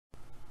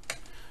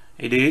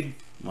Hey dude,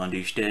 wanna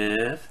do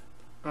stuff?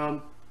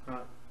 Um,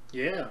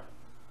 yeah.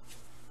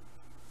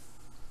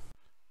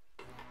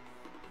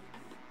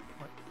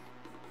 What?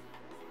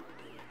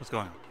 What's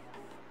going on?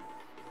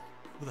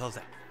 Who the hell's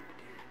that?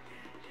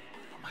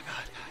 Oh my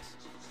god, guys.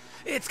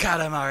 It's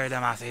Katamari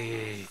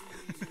Damacy!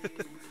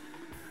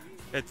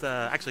 It's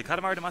actually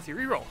Katamari Damacy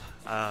REROLL.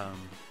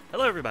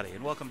 Hello everybody,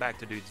 and welcome back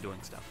to Dudes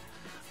Doing Stuff.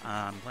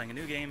 I'm playing a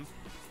new game.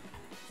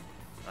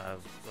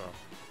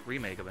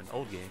 Remake of an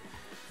old game.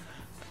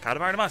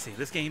 Katamari Damacy.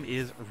 This game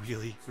is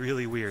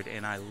really weird,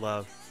 and I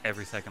love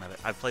every second of it.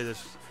 I've played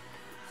this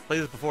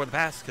before in the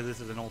past, because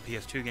this is an old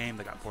PS2 game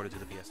that got ported to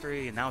the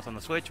PS3, and now it's on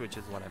the Switch, which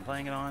is what I'm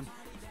playing it on.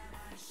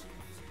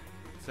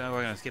 So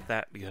we're going to skip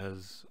that,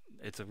 because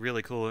it's a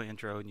really cool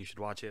intro, and you should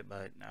watch it,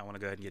 but I want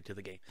to go ahead and get to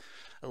the game.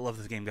 I love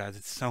this game, guys.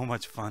 It's so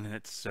much fun, and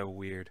it's so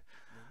weird.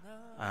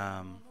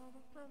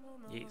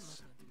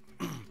 Yes.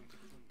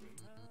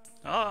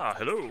 Ah,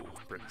 hello,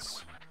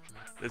 Prince.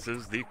 This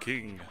is the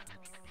King.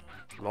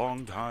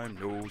 Long time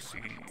no see.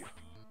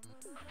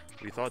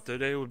 We thought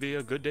today would be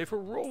a good day for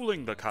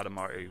rolling the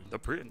Katamari, the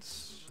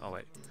Prince. Oh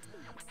wait.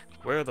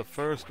 Where the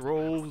first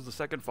rolls, the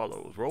second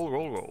follows. Roll,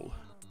 roll, roll.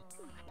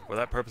 For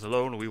that purpose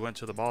alone, we went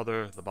to the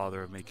bother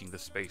of making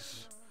this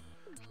space.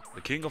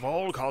 The King of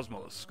all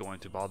cosmos, going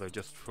to bother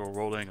just for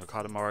rolling a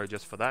Katamari,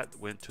 just for that,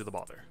 went to the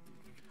bother.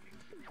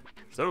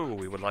 So,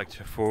 we would like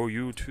for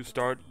you to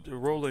start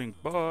rolling,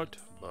 but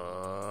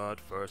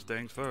first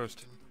things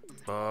first.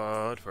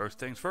 But first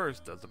things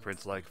first, does the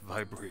prince like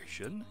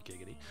vibration?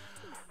 Giggity.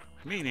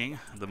 Meaning,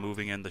 the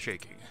moving and the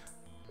shaking.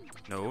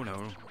 No,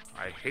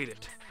 I hate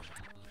it.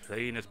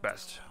 Plain is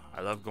best.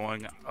 I love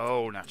going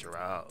au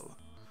natural.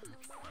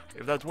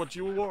 If that's what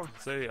you want,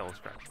 say, oh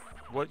scrap.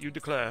 What you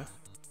declare,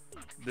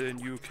 then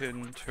you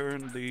can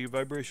turn the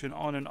vibration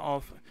on and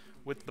off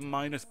with the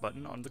minus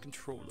button on the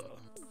controller.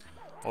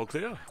 All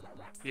clear?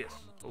 Yes,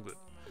 all good.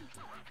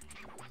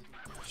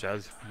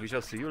 We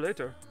shall see you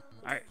later.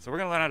 Alright, so we're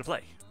gonna learn how to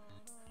play.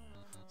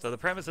 So the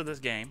premise of this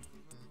game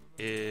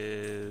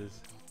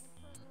is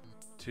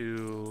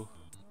to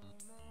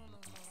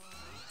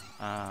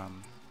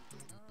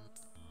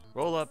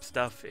roll up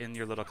stuff in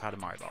your little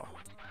Katamari ball.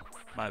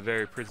 My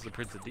very prince, the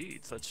prince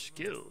indeed. Such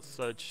skills,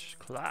 such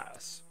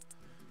class.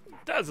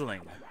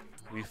 Dazzling.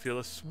 We feel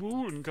a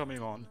swoon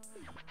coming on.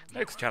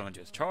 Next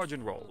challenges, charge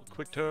and roll.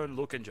 Quick turn,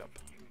 look and jump.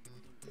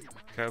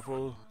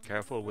 Careful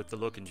with the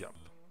look and jump.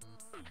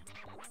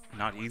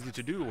 Not easy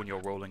to do when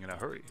you're rolling in a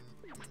hurry.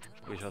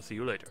 We shall see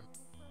you later.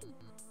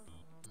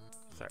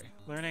 Sorry.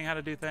 Learning how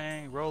to do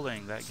things,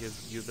 rolling, that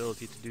gives you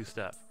ability to do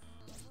stuff.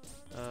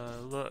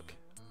 Look.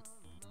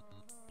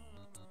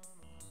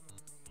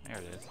 There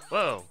it is.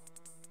 Whoa!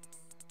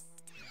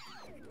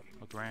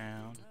 Look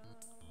around.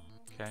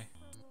 Okay.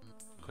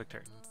 Quick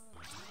turn.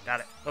 Got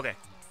it. Okay.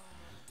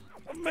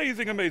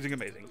 Amazing. Amazing.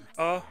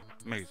 I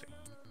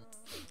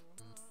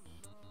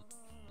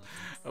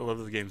love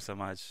this game so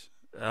much.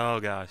 Oh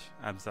gosh.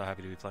 I'm so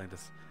happy to be playing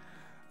this.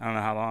 I don't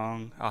know how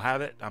long I'll have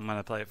it. I'm going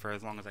to play it for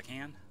as long as I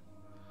can.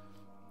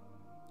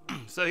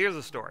 So here's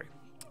the story.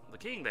 The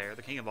king there,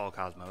 the king of all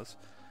cosmos,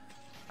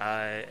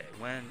 I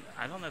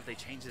don't know if they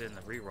changed it in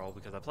the reroll,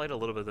 because I played a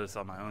little bit of this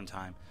on my own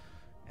time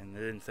and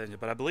they didn't send it,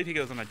 but I believe he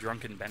goes on a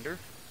drunken bender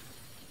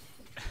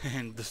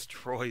and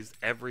destroys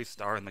every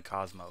star in the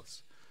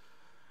cosmos.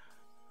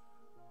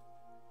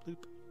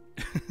 Bloop.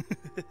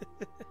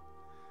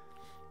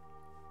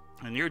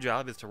 And your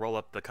job is to roll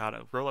up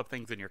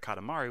things in your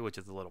Katamari, which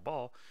is a little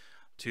ball,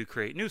 to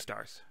create new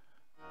stars.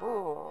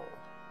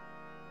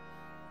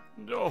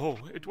 No,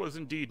 it was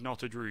indeed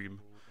not a dream.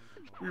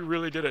 We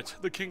really did it.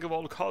 The king of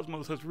all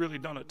cosmos has really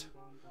done it.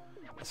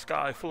 A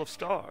sky full of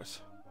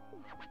stars.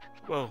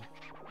 Well,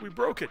 we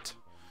broke it.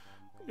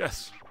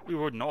 Yes, we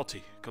were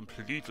naughty.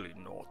 Completely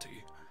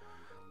naughty.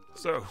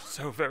 So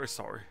very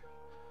sorry.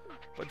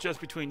 But just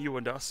between you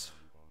and us,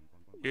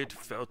 it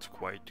felt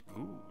quite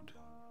good.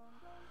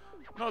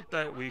 Not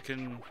that we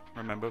can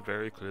remember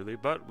very clearly,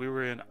 but we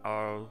were in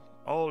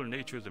all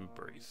nature's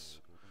embrace.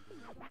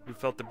 We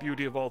felt the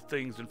beauty of all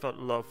things and felt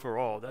love for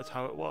all. That's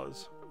how it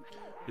was.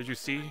 Did you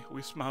see?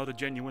 We smiled a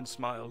genuine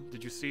smile.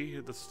 Did you see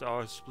the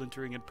stars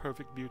splintering in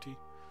perfect beauty?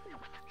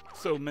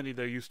 So many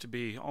there used to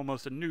be,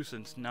 almost a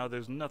nuisance. Now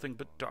there's nothing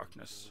but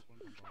darkness.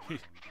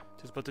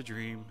 'Tis but a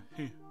dream,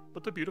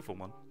 but a beautiful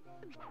one.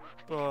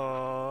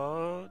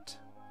 But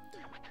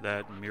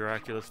that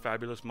miraculous,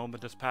 fabulous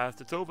moment has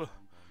passed. It's over.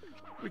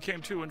 We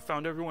came to and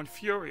found everyone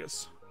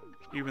furious.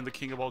 Even the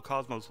king of all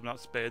cosmos was not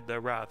spared their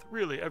wrath.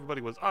 Really,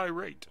 everybody was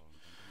irate.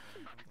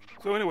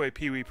 So anyway,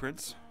 Pee-wee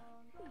Prince,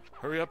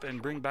 hurry up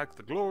and bring back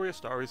the glorious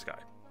starry sky.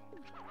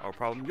 Our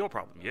problem, your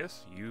problem,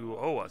 yes? You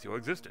owe us your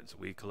existence.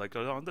 We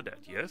collected on the debt,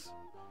 yes?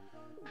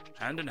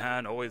 Hand in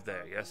hand, always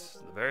there, yes?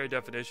 The very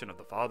definition of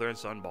the father and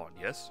son bond,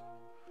 yes?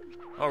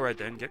 Alright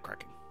then, get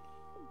cracking.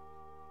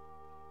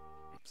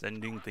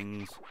 Sending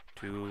things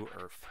to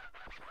Earth.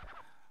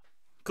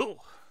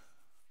 Cool.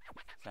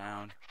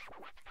 Sound.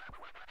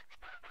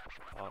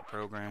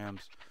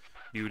 Programs.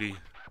 Beauty.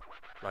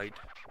 Light.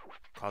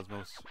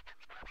 Cosmos.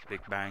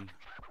 Big Bang.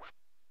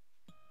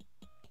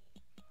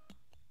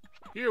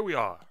 Here we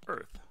are,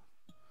 Earth.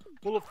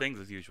 Full of things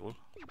as usual.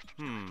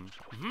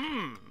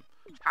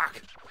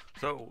 Ack!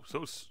 So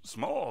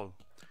small.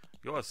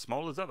 You're as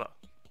small as ever.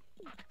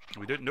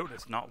 We didn't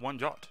notice, not one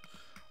jot.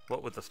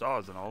 What with the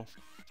stars and all.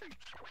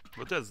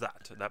 What is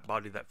that? That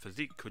body, that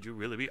physique. Could you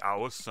really be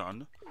our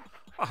son?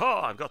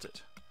 Aha! I've got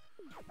it.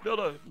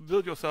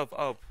 Build yourself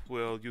up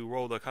while you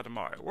roll the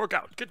Katamari. Work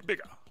out. Get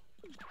bigger.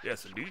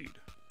 Yes, indeed.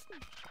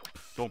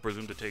 Don't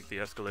presume to take the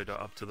escalator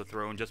up to the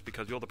throne just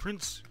because you're the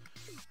prince.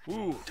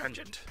 Ooh,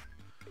 tangent.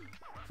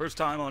 First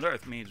time on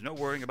Earth means no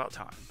worrying about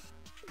time.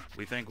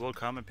 We think we'll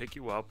come and pick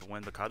you up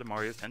when the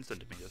Katamari is 10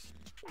 centimeters.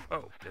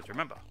 Oh, just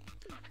remember.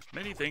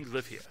 Many things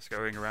live here,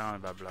 scurrying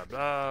around, blah, blah,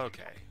 blah.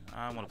 Okay,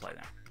 I want to play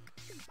now.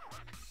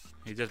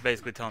 He's just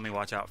basically telling me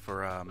watch out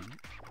for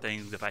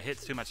things. If I hit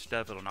too much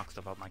stuff, it'll knock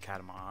stuff off my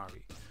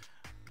Katamari.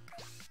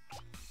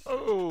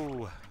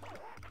 Oh!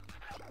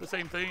 The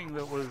same thing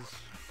that was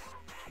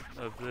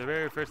the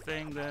very first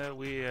thing that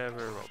we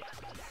ever rolled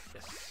up.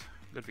 Yes,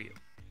 good for you.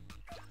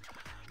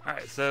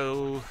 Alright,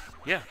 so,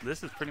 yeah,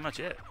 this is pretty much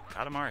it.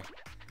 Katamari.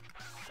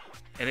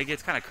 And it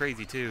gets kind of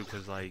crazy, too,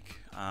 because, like,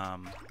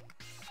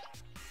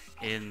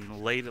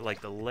 in late,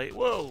 like,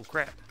 whoa,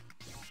 crap.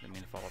 Didn't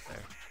mean to fall up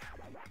there.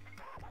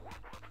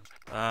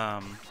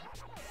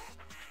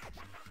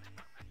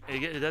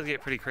 It does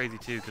get pretty crazy,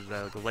 too, because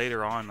the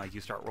later on, like,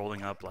 you start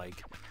rolling up,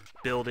 like,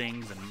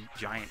 buildings and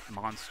giant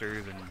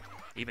monsters and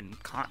even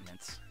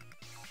continents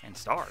and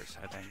stars,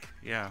 I think.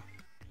 Yeah.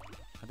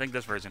 I think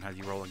this version has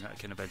you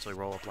can eventually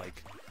roll up,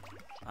 like,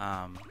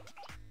 not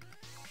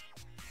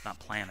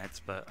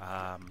planets, but,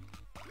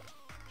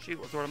 shoot,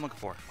 what's the word I'm looking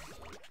for?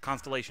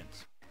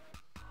 Constellations.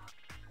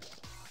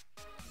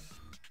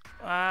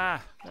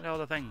 Ah, get all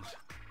the things.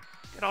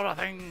 Get all the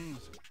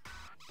things.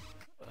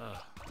 Ugh.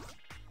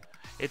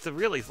 It's a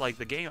really, like,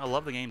 the game, I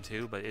love the game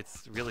too, but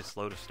it's really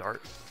slow to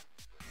start.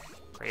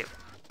 Great.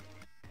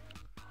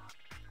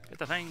 Get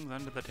the things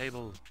under the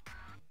table.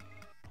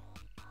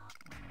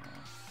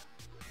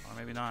 Or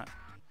maybe not.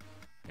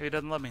 Maybe it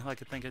doesn't love me like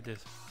I think it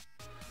does.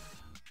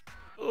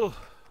 Ugh.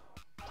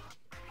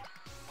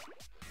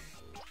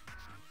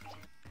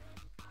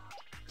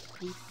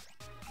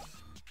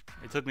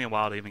 It took me a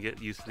while to even get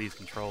used to these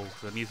controls.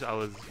 I'm used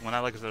to, when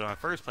I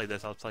first played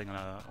this, I was playing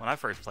on when I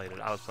first played it,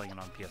 I was playing it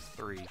on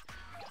PS3. I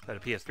had a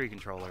PS3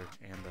 controller,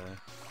 and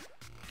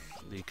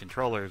the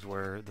controllers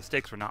the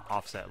sticks were not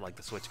offset like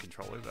the Switch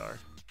controllers are.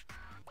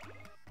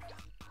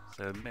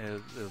 So it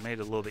made it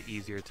a little bit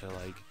easier to,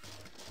 like,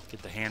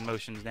 get the hand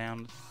motions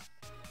down.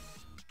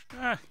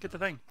 Ah, get the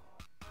thing.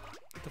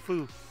 Get the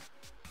foo.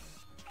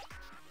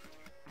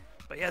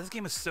 But yeah, this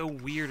game is so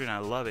weird and I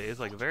love it. It's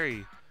like a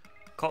very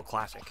cult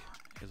classic,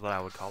 is what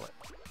I would call it.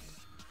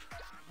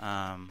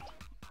 I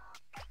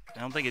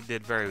don't think it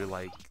did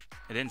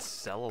it didn't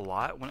sell a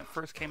lot when it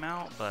first came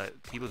out,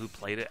 but people who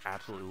played it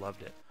absolutely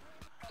loved it.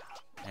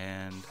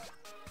 And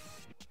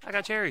I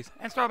got cherries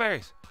and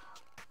strawberries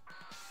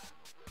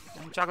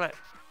and chocolate.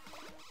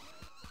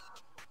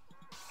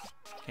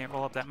 Can't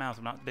roll up that mouse,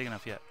 I'm not big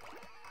enough yet.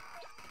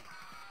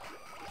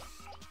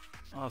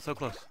 Oh, so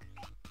close.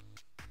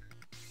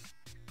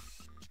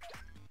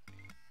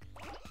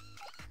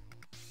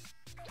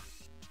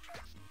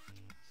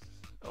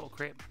 Oh,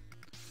 crap.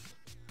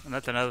 And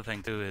that's another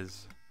thing, too,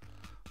 is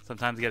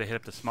sometimes you gotta hit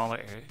up the smaller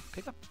area.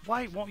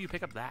 Why won't you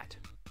pick up that?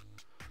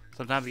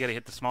 Sometimes you gotta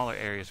hit the smaller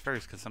areas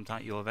first, because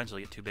sometimes you'll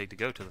eventually get too big to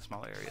go to the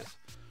smaller areas.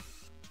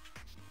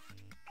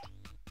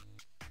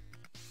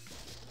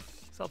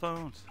 Cell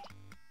phones.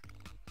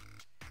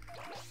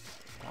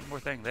 One more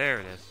thing. There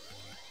it is.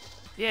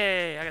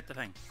 Yay, I got the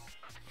thing.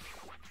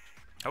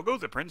 How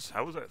goes it, Prince?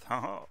 How was it?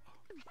 Haha.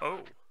 Oh,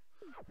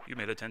 you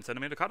made a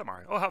 10-centimeter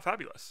Katamari. Oh, how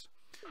fabulous.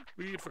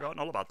 We'd forgotten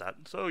all about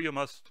that. So you're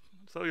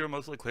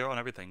mostly clear on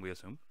everything, we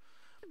assume.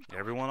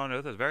 Everyone on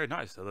Earth is very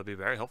nice, so they'll be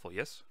very helpful,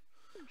 yes?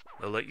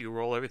 They'll let you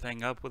roll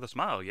everything up with a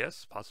smile,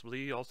 yes?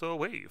 Possibly also a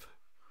wave.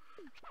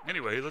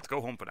 Anyway, let's go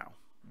home for now.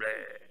 Bleh.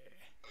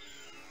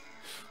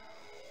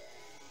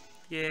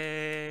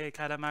 Yay,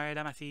 Katamari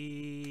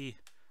Damacy.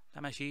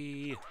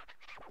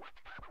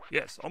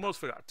 Yes, almost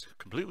forgot.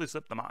 Completely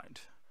slipped the mind.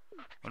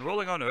 When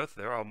rolling on Earth,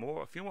 there are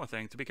a few more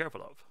things to be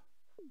careful of.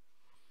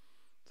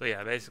 So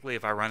yeah, basically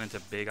if I run into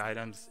big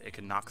items, it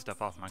can knock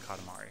stuff off my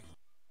Katamari.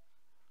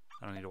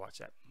 I don't need to watch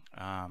that.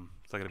 So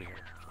I gotta be here.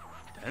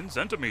 10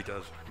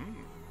 centimeters.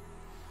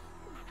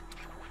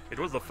 It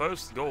was the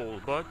first goal,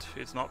 but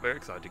it's not very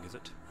exciting, is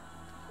it?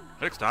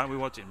 Next time we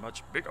want a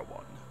much bigger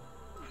one.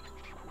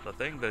 The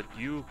thing that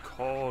you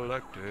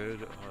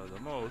collected the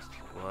most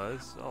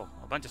was, a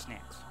bunch of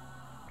snacks.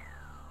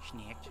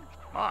 Snacks.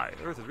 My,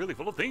 Earth is really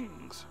full of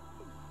things.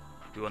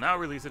 We will now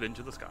release it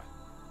into the sky.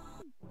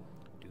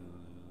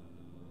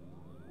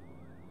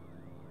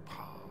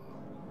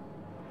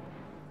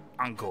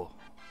 Uncle.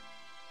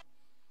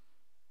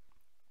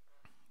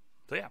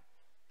 So yeah.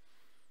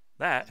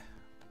 That.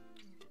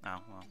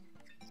 Oh, well.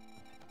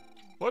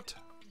 What?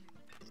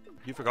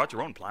 You forgot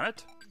your own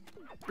planet?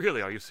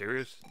 Really, are you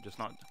serious?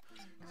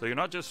 So you're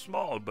not just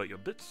small, but you're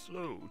a bit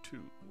slow,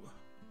 too.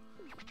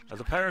 As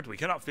a parent, we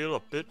cannot feel a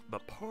bit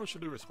but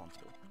partially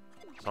responsible.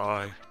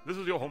 Sigh, this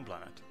is your home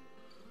planet.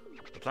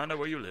 The planet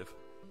where you live.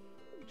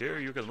 Here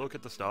you can look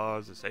at the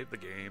stars and save the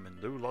game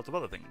and do lots of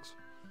other things.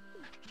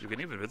 You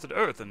can even visit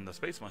Earth and the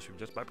space mushroom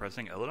just by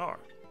pressing L and R.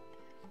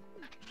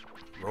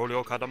 Roll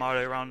your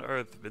Katamari around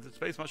Earth, visit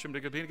Space Mushroom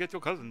to compete against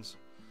your cousins.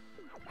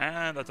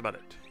 And that's about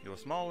it. Your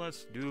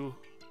smallness, and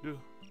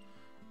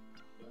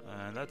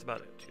that's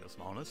about it. Your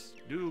smallness,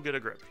 do get a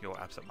grip. Your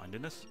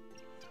absent-mindedness.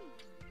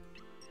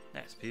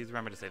 Yes, please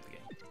remember to save the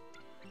game.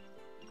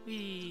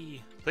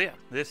 Whee! So yeah,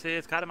 this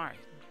is Katamari.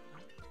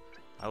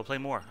 I will play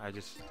more.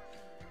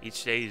 Each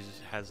stage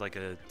has like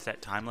a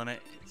set time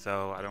limit,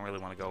 so I don't really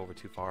want to go over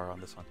too far on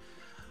this one.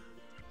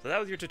 So that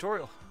was your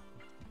tutorial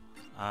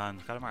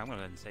on Katamari. I'm going to go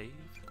ahead and save.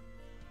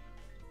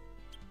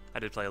 I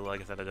did play,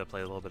 like I said, I did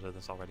play a little bit of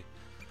this already.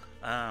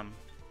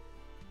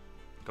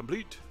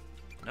 Complete.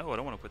 No, I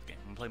don't want to quit the game.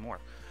 I'm going to play more.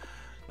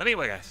 But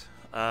anyway, guys,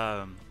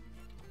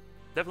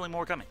 definitely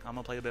more coming. I'm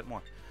going to play a bit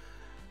more.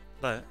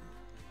 But,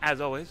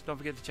 as always, don't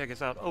forget to check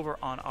us out over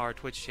on our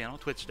Twitch channel,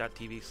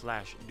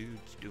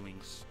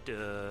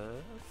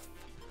 twitch.tv/dudesdoingstuff.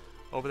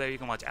 Over there, you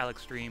can watch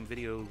Alex stream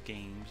video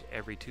games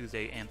every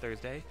Tuesday and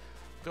Thursday.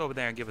 Go over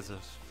there and give us a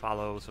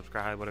follow,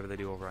 subscribe, whatever they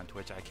do over on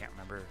Twitch. I can't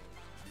remember.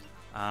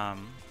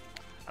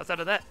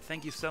 Outside of that,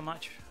 thank you so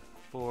much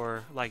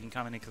for liking,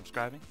 commenting,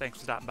 subscribing. Thanks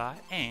for stopping by,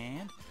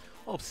 and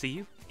I'll see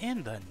you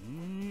in the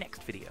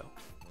next video.